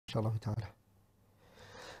inshallah ta'ala.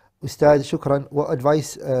 Ustadh, shukran. What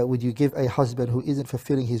advice would you give a husband who isn't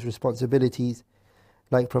fulfilling his responsibilities,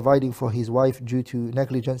 like providing for his wife due to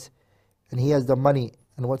negligence, and he has the money?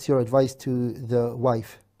 And what's your advice to the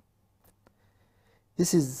wife?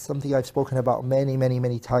 This is something I've spoken about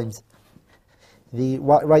many times. The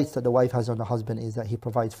rights that the wife has on the husband is that he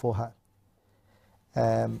provides for her,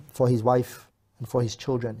 for his wife and for his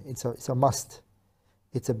children. It's a must.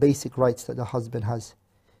 It's a basic rights that the husband has.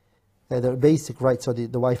 The basic rights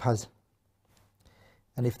that the wife has.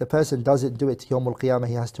 And if the person doesn't do it, Yawm al-Qiyamah,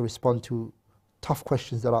 he has to respond to tough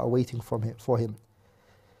questions that are awaiting for him.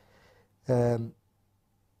 And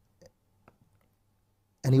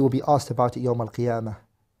he will be asked about it Yawm al-Qiyamah.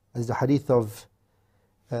 As the hadith of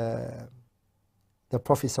the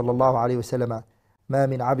Prophet sallallahu alayhi wa sallam, ما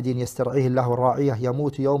من عبد يسترعيه الله الراعية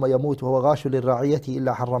يموت يوم يموت وهو غاش للرعية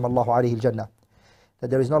إلا حرم الله عليه الجنة. That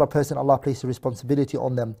there is not a person Allah placed a responsibility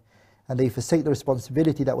on them, and they forsake the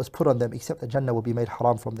responsibility that was put on them, except the Jannah will be made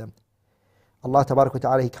haram from them. Allah tabarak wa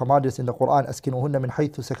ta'ala, He commanded us in the Quran, أسكنوهن من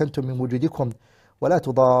حيث سكنتم من وجودكم ولا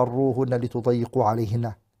تضاروهن لتضيقوا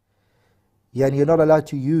عليهن. Yani you're not allowed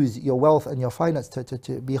to use your wealth and your finance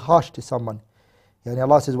to be harsh to someone. Yani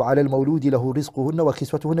Allah says, وعلى المولود له رزقهن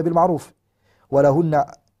وكسوتهن بالمعروف ولهن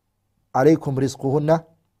عليكم رزقهن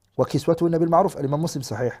وكسوتهن بالمعروف. Imam Muslim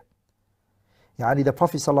Sahih. Yani the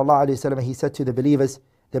Prophet sallallahu alayhi wa sallam, he said to the believers,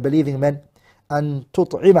 the believing men, أن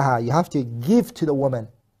تطعمها, you have to give to the woman.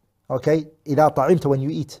 Okay, إذا طعمت, when you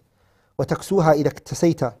eat, وتكسوها إذا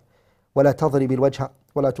اكتسيت ولا تضرب الوجه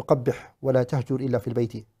ولا تقبح ولا تهجر إلا في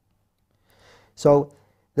البيت. So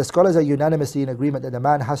the scholars are unanimously in agreement that the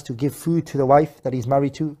man has to give food to the wife that he's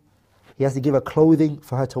married to. He has to give her clothing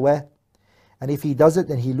for her to wear. And if he doesn't,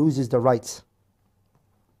 then he loses the rights.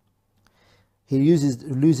 He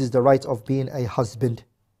loses the right of being a husband.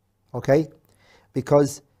 Okay?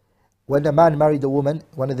 Because when the man married the woman,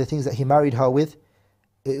 one of the things that he married her with,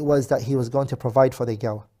 it was that he was going to provide for the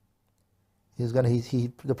girl.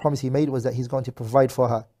 The promise he made was that he's going to provide for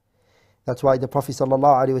her. That's why the Prophet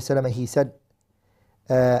ﷺ, he said,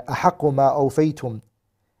 أحق ما أوفيتم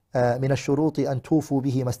من الشروط أن توفوا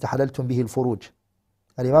به ما استحللتم به الفروج.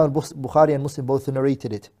 And Imam Bukhari and Muslim both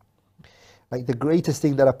narrated it. Like the greatest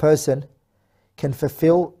thing that a person can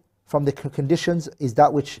fulfill from the conditions is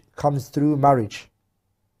that which comes through marriage.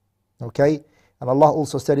 Okay? And Allah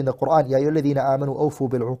also said in the Quran, يا أيها الذين آمنوا أوفوا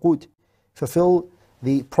بالعقود. Fulfill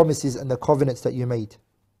the promises and the covenants that you made.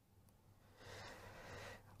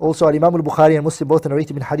 Also, Imam al-Bukhari and Muslim both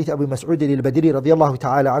narrated in hadith Abu Mas'ud al-Badri radiyallahu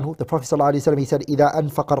ta'ala anhu. The Prophet sallallahu alayhi wa sallam, he said, إذا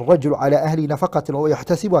أنفق الرجل على أهل نفقة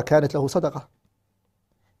ويحتسبها كانت له صدقة.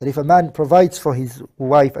 That if a man provides for his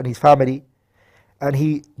wife and his family, and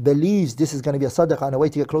he believes this is going to be a sadaqah and a way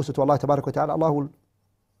to get closer to Allah tabarak wa ta'ala, Allah will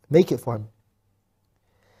make it for him.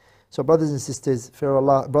 So brothers and sisters, fear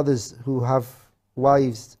Allah, brothers who have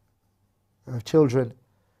wives, children,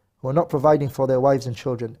 who are not providing for their wives and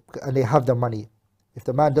children, and they have the money. If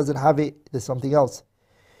the man doesn't have it, there's something else.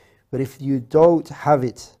 But if you don't have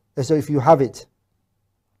it, so if you have it,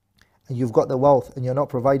 and you've got the wealth, and you're not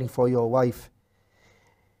providing for your wife,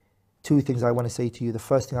 two things I want to say to you. The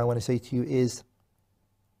first thing I want to say to you is,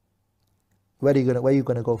 where are you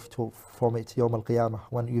going to go from it, Yawm al-Qiyamah,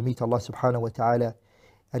 when you meet Allah subhanahu wa ta'ala,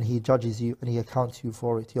 and He judges you, and He accounts you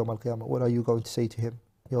for it, Yawm al-Qiyamah. What are you going to say to Him,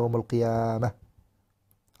 Yawm al-Qiyamah?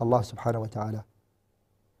 Allah subhanahu wa ta'ala.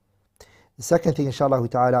 The second thing, inshallah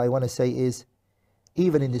ta'ala, I want to say is,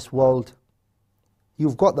 even in this world,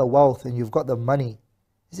 you've got the wealth and you've got the money.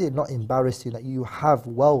 Is it not embarrassing that you have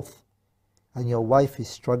wealth and your wife is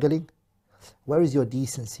struggling? Where is your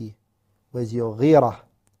decency? Where's your ghirah?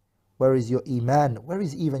 Where is your iman? Where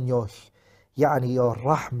is even your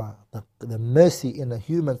rahmah, the mercy in a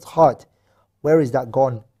human's heart? Where is that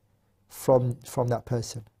gone from that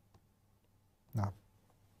person? Now,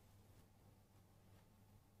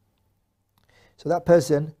 so that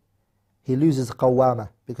person, he loses qawwama,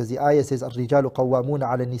 because the ayah says, الرجال قوامون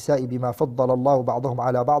على النساء بما فضل الله بعضهم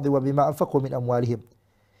على بعض وبما أنفقوا من أموالهم.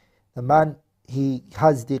 The man, he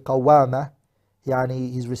has the qawwama,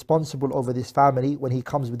 he's responsible over this family when he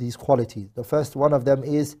comes with these qualities. The first one of them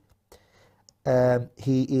is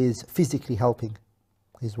he is physically helping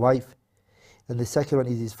his wife, and the second one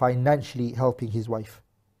is he's financially helping his wife.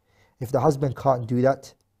 If the husband can't do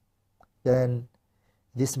that, then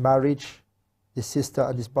this marriage, this sister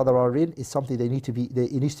and this brother are in, is something it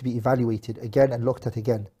needs to be evaluated again and looked at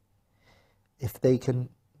again. If they can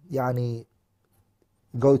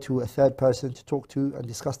go to a third person to talk to and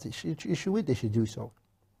discuss the issue with, they should do so.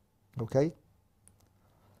 Okay?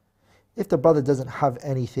 If the brother doesn't have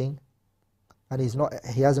anything, and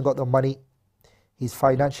he hasn't got the money, he's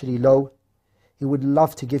financially low, he would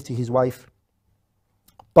love to give to his wife,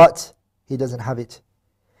 but he doesn't have it,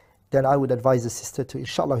 then I would advise the sister to,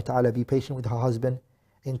 inshallah ta'ala, be patient with her husband,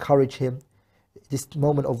 encourage him. This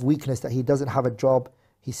moment of weakness that he doesn't have a job,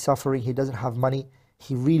 he's suffering, he doesn't have money,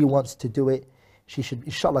 he really wants to do it. She should,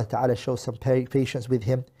 inshallah ta'ala, show some patience with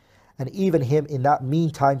him. And even him, in that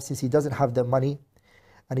meantime, since he doesn't have the money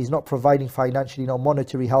and he's not providing financially, no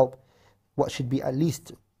monetary help, what should be at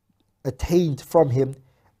least attained from him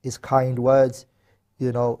is kind words,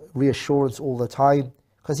 reassurance all the time,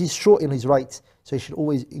 because he's short in his rights. So he should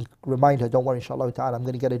always remind her, don't worry, inshallah ta'ala, I'm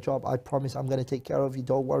going to get a job, I promise I'm going to take care of you,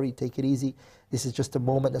 don't worry, take it easy, this is just a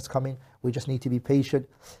moment that's coming, we just need to be patient,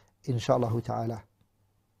 inshallah ta'ala.